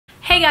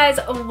Hey guys,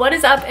 what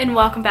is up and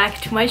welcome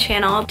back to my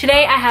channel.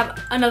 Today I have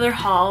another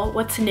haul.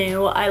 What's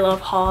new? I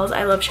love hauls,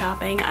 I love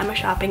shopping. I'm a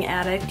shopping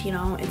addict, you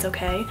know, it's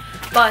okay.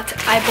 But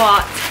I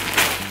bought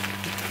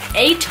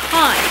a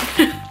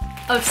ton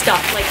of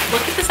stuff. Like,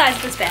 look at the size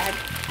of this bag,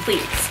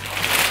 please.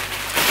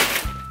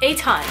 A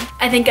ton.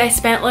 I think I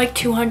spent like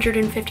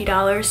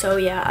 $250, so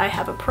yeah, I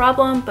have a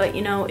problem, but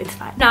you know, it's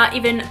fine. Not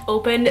even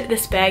opened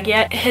this bag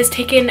yet. It has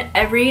taken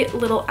every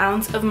little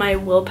ounce of my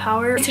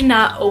willpower to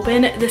not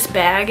open this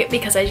bag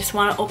because I just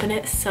want to open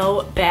it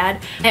so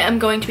bad. I am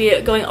going to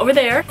be going over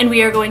there and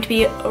we are going to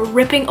be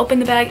ripping open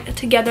the bag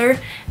together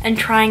and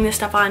trying this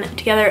stuff on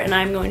together, and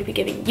I'm going to be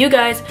giving you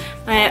guys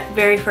my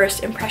very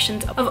first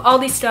impressions of all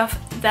these stuff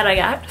that I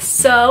got.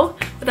 So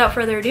without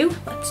further ado,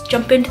 let's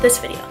jump into this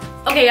video.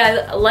 Okay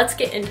guys, let's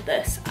get into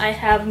this. I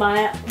have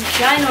my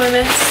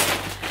ginormous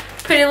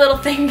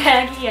Prettylittlething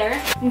bag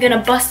here. I'm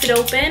gonna bust it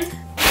open.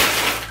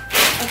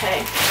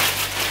 Okay.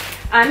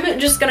 I'm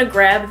just gonna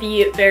grab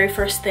the very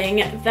first thing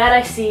that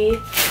I see.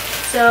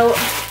 So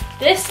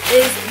this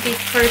is the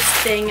first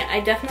thing. I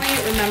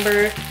definitely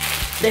remember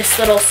this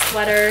little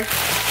sweater.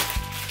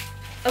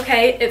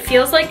 Okay, it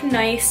feels like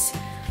nice,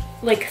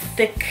 like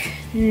thick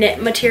knit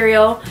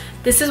material.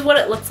 This is what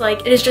it looks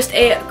like. It is just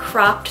a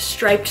cropped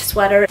striped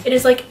sweater. It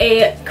is like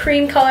a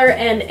cream color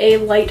and a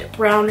light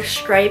brown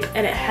stripe,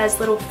 and it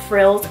has little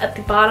frills at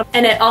the bottom.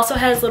 And it also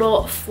has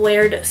little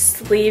flared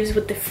sleeves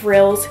with the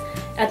frills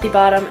at the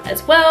bottom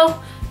as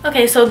well.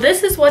 Okay, so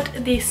this is what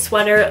the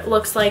sweater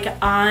looks like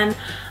on.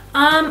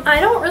 I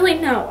don't really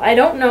know. I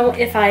don't know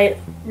if I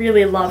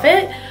really love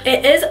it.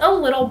 It is a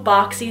little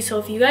boxy, so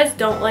if you guys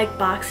don't like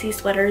boxy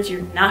sweaters,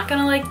 you're not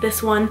gonna like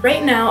this one.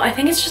 Right now, I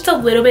think it's just a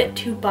little bit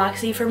too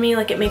boxy for me.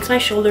 Like, it makes my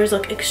shoulders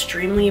look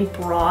extremely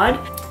broad.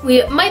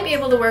 We might be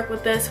able to work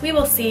with this. We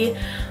will see,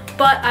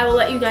 but I will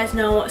let you guys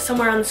know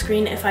somewhere on the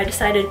screen if I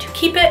decided to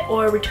keep it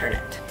or return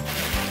it.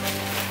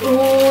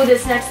 Ooh,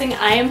 this next thing,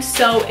 I am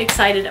so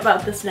excited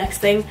about this next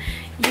thing.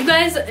 You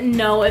guys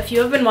know, if you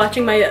have been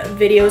watching my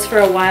videos for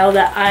a while,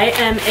 that I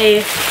am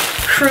a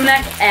crew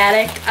neck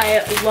addict.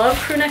 I love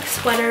crew neck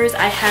sweaters.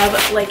 I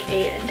have like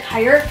an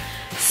entire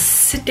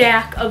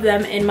stack of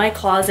them in my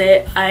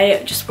closet.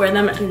 I just wear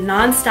them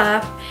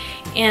non-stop.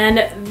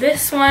 And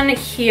this one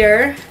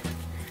here,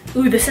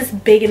 ooh, this is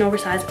big and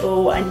oversized.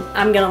 Oh,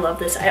 I'm gonna love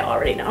this, I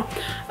already know.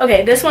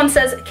 Okay, this one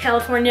says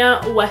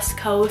California West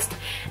Coast,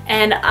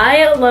 and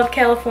I love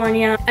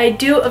California. I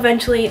do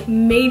eventually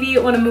maybe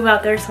want to move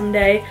out there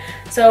someday.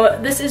 So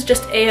this is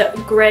just a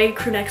gray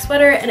crew neck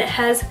sweater, and it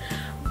has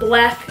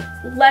black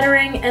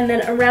lettering, and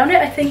then around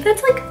it I think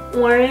that's like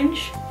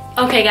orange.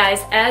 Okay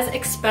guys, as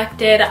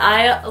expected,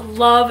 I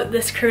love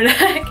this crew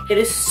neck. It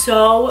is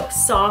so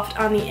soft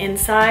on the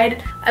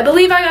inside. I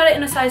believe I got it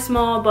in a size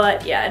small,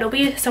 but yeah, it'll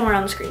be somewhere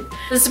on the screen.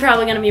 This is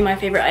probably gonna be my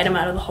favorite item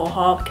out of the whole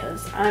haul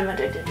because I'm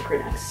addicted to crew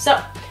necks. So,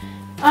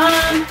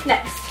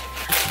 next.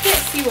 I can't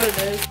see what it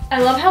is.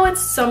 I love how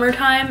it's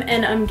summertime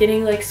and I'm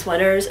getting like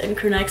sweaters and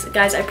crew necks.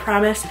 Guys, I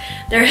promise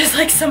there is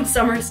like some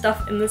summer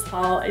stuff in this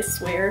haul, I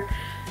swear.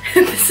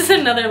 This is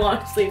another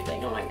long sleeve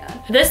thing, oh my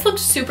god. This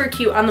looks super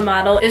cute on the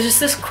model. It's just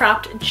this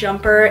cropped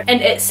jumper,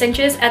 and it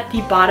cinches at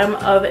the bottom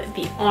of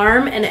the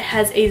arm, and it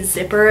has a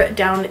zipper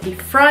down the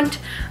front.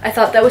 I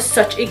thought that was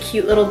such a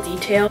cute little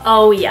detail.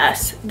 Oh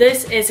yes,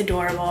 this is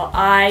adorable.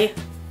 I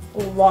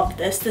love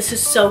this. This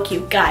is so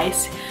cute,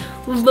 guys.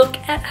 Look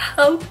at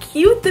how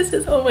cute this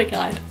is. Oh my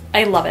god,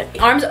 I love it.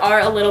 The arms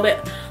are a little bit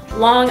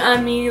long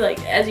on me,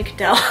 like, as you can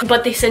tell,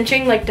 but the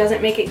cinching like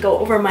doesn't make it go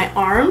over my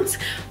arms,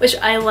 which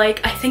I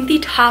like. I think the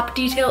top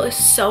detail is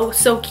so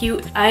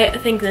cute. I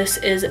think this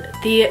is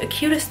the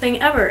cutest thing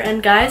ever,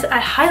 and guys, I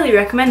highly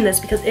recommend this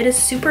because it is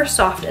super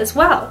soft as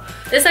well.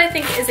 This I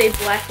think is a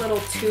black little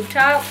tube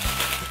top.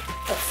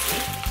 Let's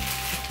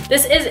see.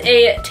 This is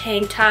a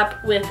tank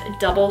top with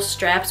double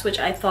straps, which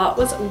I thought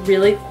was a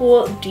really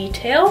cool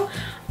detail.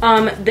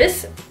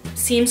 This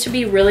seems to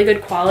be really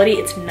good quality.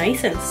 It's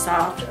nice and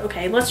soft.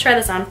 Okay, let's try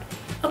this on.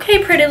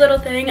 Okay, pretty little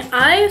thing,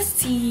 I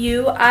see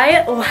you.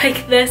 I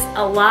like this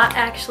a lot,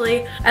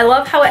 actually. I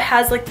love how it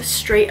has like the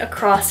straight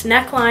across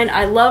neckline.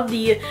 I love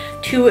the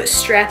two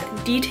strap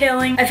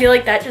detailing. I feel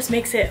like that just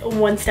makes it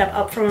one step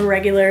up from a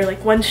regular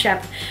like one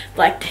strap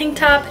black tank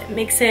top. It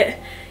makes it,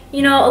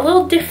 you know, a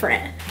little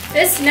different.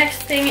 This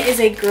next thing is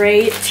a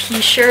gray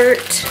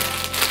t-shirt.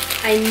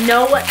 I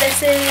know what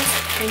this is.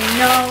 I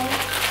know.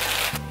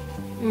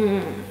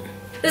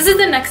 This is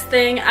the next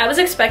thing. I was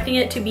expecting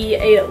it to be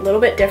a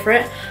little bit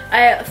different.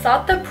 I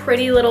thought the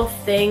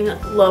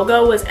Prettylittlething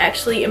logo was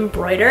actually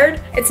embroidered.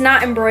 It's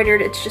not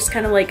embroidered, it's just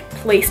kind of like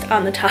placed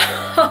on the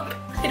top.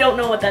 I don't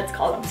know what that's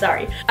called, I'm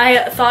sorry.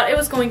 I thought it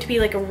was going to be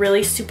like a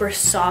really super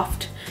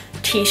soft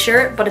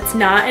t-shirt, but it's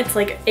not. It's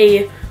like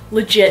a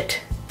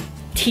legit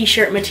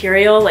t-shirt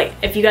material. Like,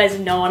 if you guys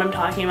know what I'm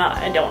talking about.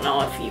 I don't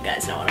know if you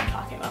guys know what I'm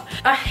talking about.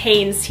 a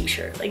Hanes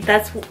t-shirt. Like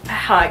that's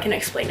how I can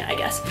explain it, I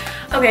guess.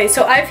 Okay,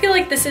 so I feel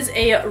like this is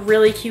a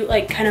really cute,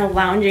 like kind of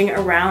lounging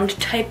around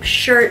type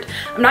shirt.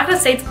 I'm not gonna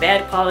say it's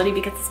bad quality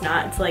because it's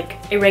not. It's like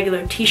a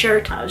regular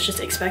t-shirt. I was just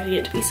expecting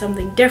it to be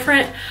something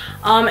different.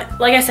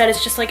 Like I said,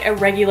 it's just like a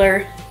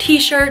regular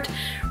t-shirt.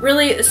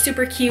 Really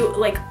super cute,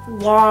 like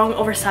long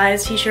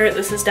oversized t-shirt.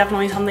 This is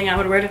definitely something I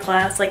would wear to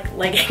class, like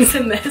leggings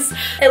in this.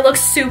 It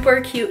looks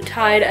super cute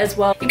tied as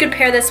well. You could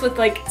pair this with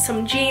like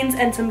some jeans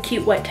and some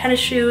cute white tennis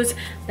shoes.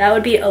 That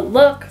would be a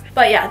look.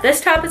 But yeah, this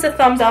top is a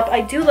thumbs up.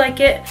 I do like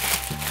it.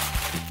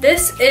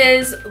 This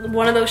is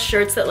one of those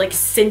shirts that like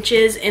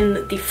cinches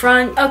in the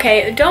front.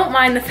 Okay, don't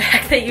mind the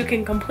fact that you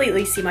can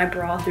completely see my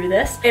bra through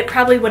this. It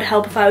probably would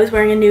help if I was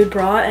wearing a nude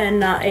bra and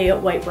not a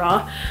white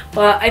bra.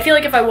 But I feel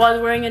like if I was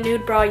wearing a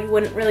nude bra, you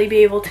wouldn't really be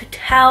able to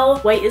tell.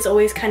 White is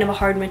always kind of a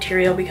hard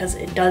material because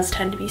it does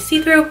tend to be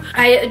see-through.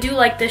 I do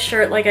like this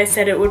shirt. Like I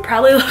said, it would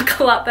probably look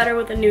a lot better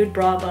with a nude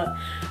bra, but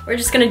we're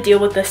just gonna deal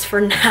with this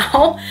for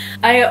now.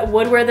 I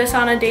would wear this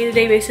on a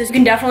day-to-day basis. You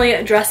can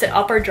definitely dress it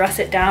up or dress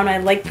it down. I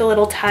like the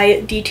little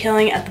tie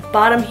detailing at the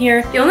bottom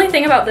here. The only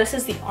thing about this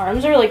is the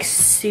arms are like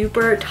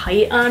super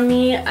tight on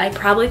me. I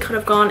probably could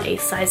have gone a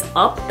size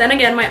up. Then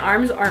again, my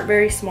arms aren't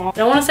very small. I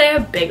don't wanna say I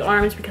have big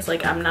arms because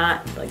like I'm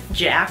not like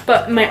jacked,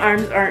 but my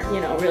arms aren't, you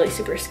know, really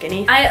super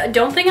skinny. I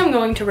don't think I'm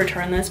going to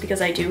return this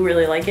because I do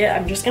really like it.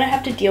 I'm just gonna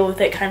have to deal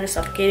with it kind of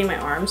suffocating my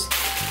arms.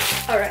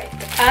 All right,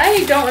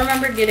 I don't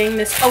remember getting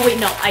this. Oh wait,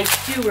 no, I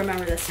do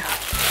remember this top.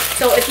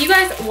 So if you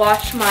guys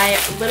watched my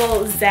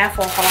little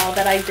Zaffle haul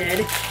that I did,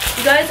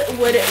 you guys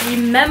would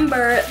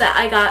remember that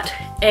I got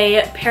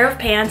a pair of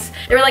pants.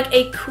 They were like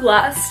a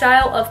culotte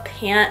style of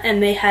pant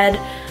and they had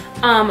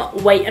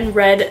white and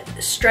red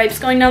stripes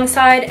going down the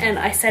side, and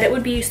I said it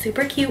would be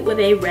super cute with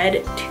a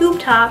red tube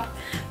top,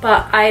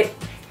 but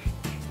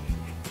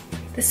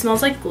this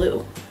smells like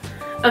glue.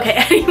 Okay,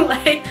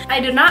 anyway, I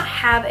do not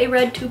have a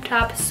red tube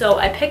top, so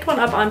I picked one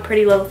up on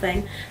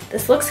Prettylittlething.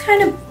 This looks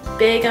kind of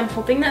big. I'm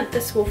hoping that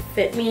this will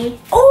fit me.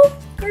 Oh,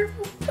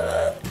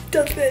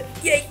 does fit,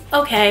 yay.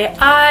 Okay,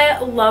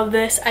 I love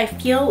this. I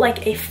feel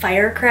like a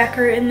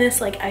firecracker in this.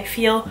 Like, I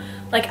feel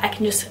like I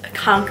can just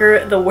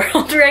conquer the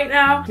world right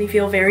now. I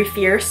feel very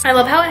fierce. I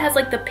love how it has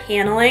like the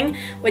paneling,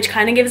 which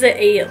kind of gives it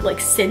a like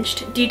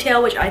cinched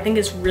detail, which I think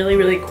is really,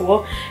 really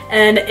cool.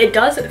 And it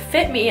does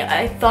fit me.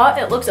 I thought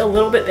it looks a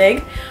little bit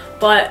big,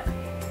 but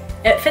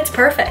it fits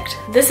perfect.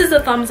 This is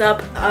a thumbs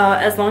up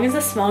as long as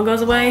the smell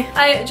goes away.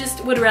 I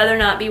just would rather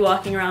not be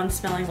walking around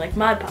smelling like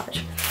Mod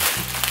Podge.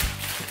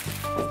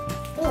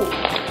 Ooh.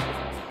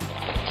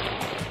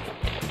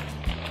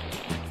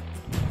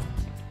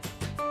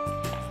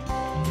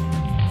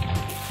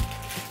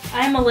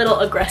 I'm a little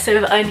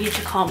aggressive. I need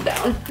to calm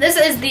down. This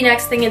is the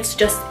next thing. It's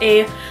just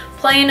a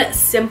plain,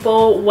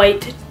 simple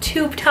white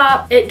tube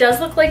top. It does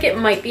look like it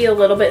might be a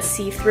little bit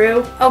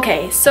see-through.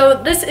 Okay,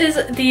 so this is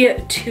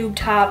the tube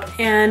top,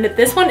 and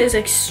this one is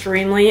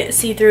extremely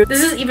see-through.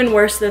 This is even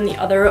worse than the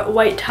other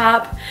white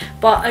top,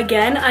 but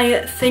again,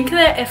 I think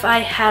that if I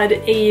had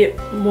a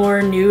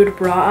more nude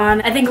bra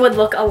on, I think it would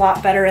look a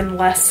lot better and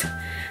less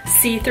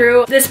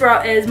see-through. This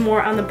bra is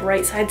more on the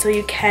bright side, so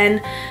you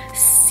can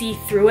see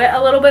through it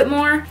a little bit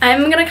more.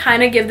 I'm gonna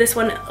kind of give this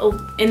one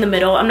in the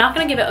middle. I'm not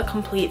gonna give it a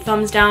complete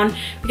thumbs down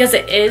because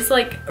it is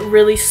like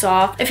really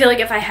soft. I feel like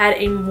if I had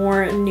a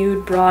more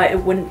nude bra, it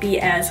wouldn't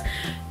be as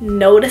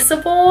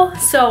noticeable,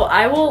 so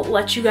I will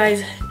let you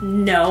guys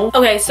know.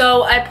 Okay,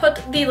 so I put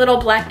the little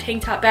black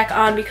tank top back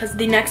on because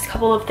the next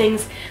couple of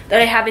things that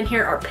I have in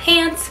here are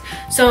pants,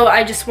 so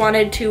I just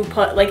wanted to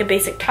put like a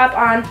basic top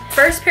on.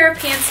 First pair of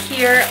pants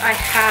here, I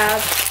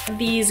have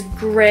these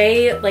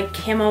gray like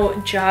camo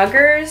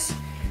joggers.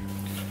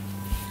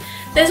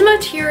 This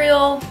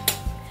material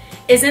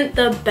isn't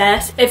the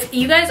best. If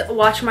you guys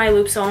watch my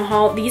Loop Sewn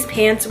haul, these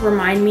pants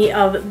remind me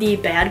of the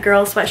Bad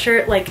Girl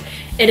sweatshirt. Like,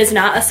 it is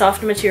not a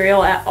soft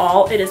material at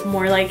all. It is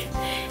more like,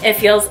 it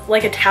feels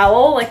like a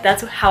towel. Like,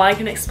 that's how I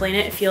can explain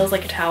it. It feels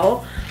like a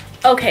towel.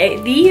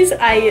 Okay, these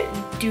I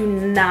do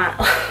not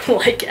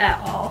like at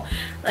all.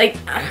 Like,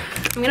 I'm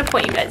gonna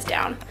point you guys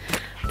down.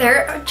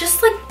 They're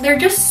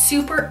just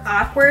super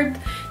awkward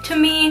to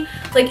me.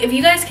 Like, if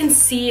you guys can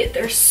see,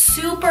 they're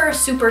super,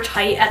 super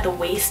tight at the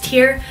waist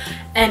here,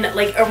 and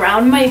like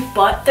around my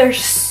butt, they're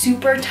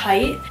super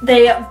tight.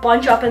 They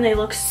bunch up and they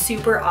look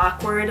super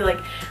awkward. Like,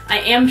 I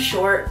am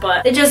short,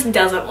 but it just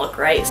doesn't look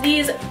right.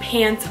 These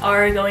pants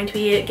are going to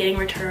be getting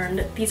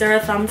returned. These are a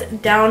thumbs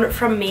down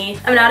from me.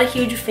 I'm not a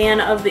huge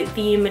fan of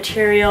the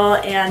material,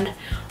 and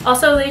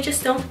also they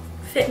just don't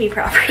fit me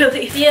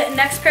properly. The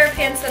next pair of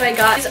pants that I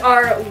got, these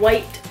are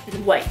white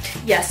white.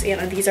 Yes,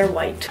 Anna, these are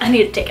white. I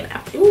need to take a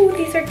nap. Ooh,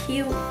 these are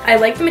cute. I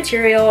like the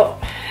material.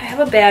 I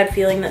have a bad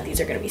feeling that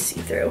these are gonna be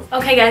see-through.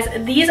 Okay guys,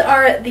 these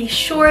are the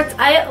shorts.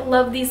 I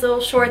love these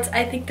little shorts.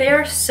 I think they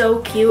are so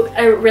cute.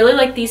 I really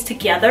like these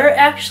together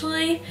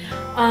actually.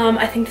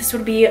 I think this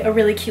would be a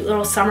really cute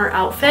little summer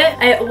outfit.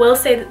 I will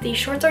say that these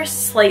shorts are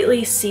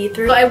slightly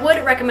see-through. So I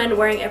would recommend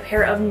wearing a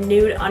pair of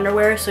nude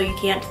underwear so you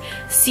can't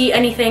see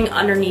anything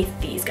underneath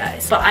these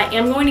guys. But I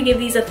am going to give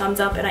these a thumbs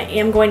up and I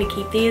am going to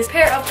keep these.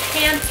 Pair of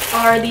pants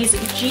are these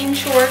jean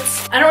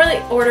shorts. I don't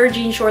really order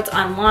jean shorts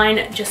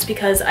online just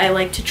because I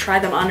like to try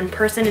them on in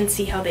person and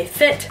see how they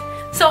fit.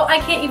 So I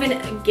can't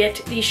even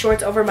get these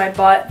shorts over my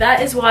butt.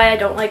 That is why I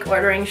don't like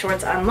ordering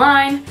shorts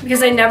online,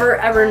 because I never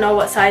ever know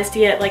what size to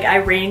get. Like I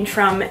range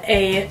from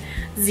a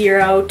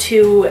 0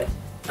 to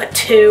a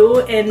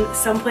 2 in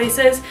some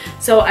places.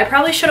 So I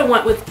probably should have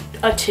went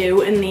with a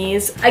 2 in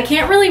these. I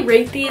can't really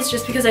rate these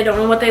just because I don't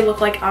know what they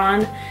look like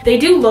on. They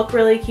do look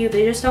really cute,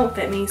 they just don't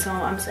fit me, so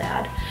I'm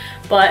sad.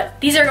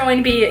 But these are going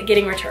to be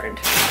getting returned.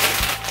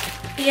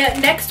 The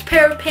next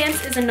pair of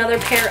pants is another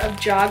pair of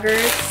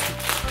joggers.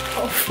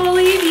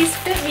 Hopefully these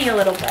fit me a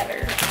little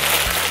better.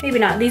 Maybe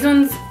not. These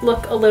ones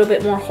look a little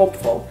bit more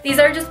hopeful. These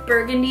are just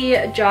burgundy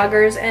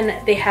joggers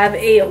and they have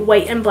a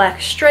white and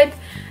black stripe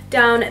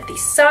down at the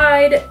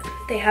side.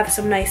 They have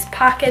some nice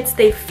pockets.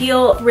 They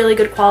feel really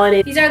good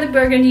quality. These are the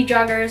burgundy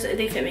joggers.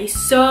 They fit me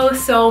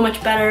so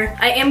much better.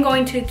 I am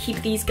going to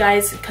keep these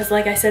guys because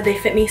like I said, they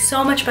fit me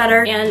so much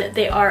better and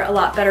they are a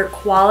lot better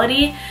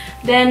quality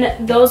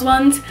than those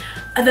ones.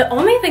 The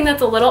only thing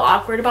that's a little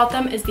awkward about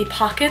them is the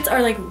pockets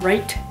are like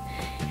right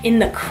in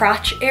the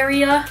crotch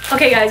area.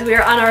 Okay guys, we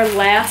are on our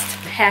last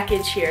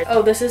package here.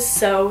 Oh, this is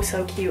so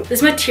cute.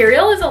 This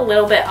material is a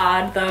little bit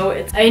odd though.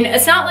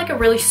 It's not like a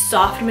really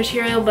soft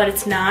material, but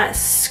it's not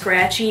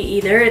scratchy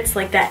either. It's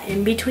like that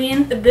in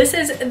between. This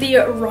is the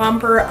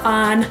romper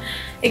on.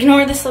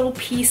 Ignore this little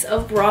piece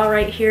of bra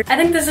right here. I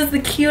think this is the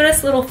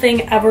cutest little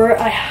thing ever.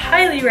 I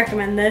highly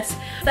recommend this.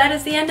 That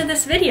is the end of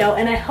this video,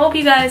 and I hope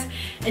you guys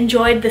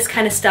enjoyed this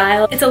kind of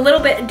style. It's a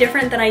little bit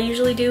different than I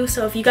usually do,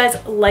 so if you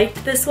guys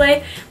liked this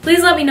way,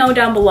 please let me know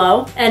down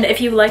below. And if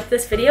you liked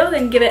this video,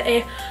 then give it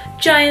a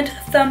giant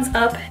thumbs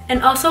up,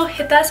 and also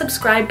hit that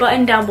subscribe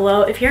button down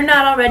below. If you're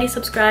not already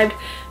subscribed,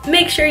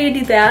 make sure you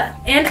do that,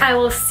 and I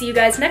will see you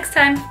guys next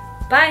time.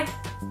 Bye!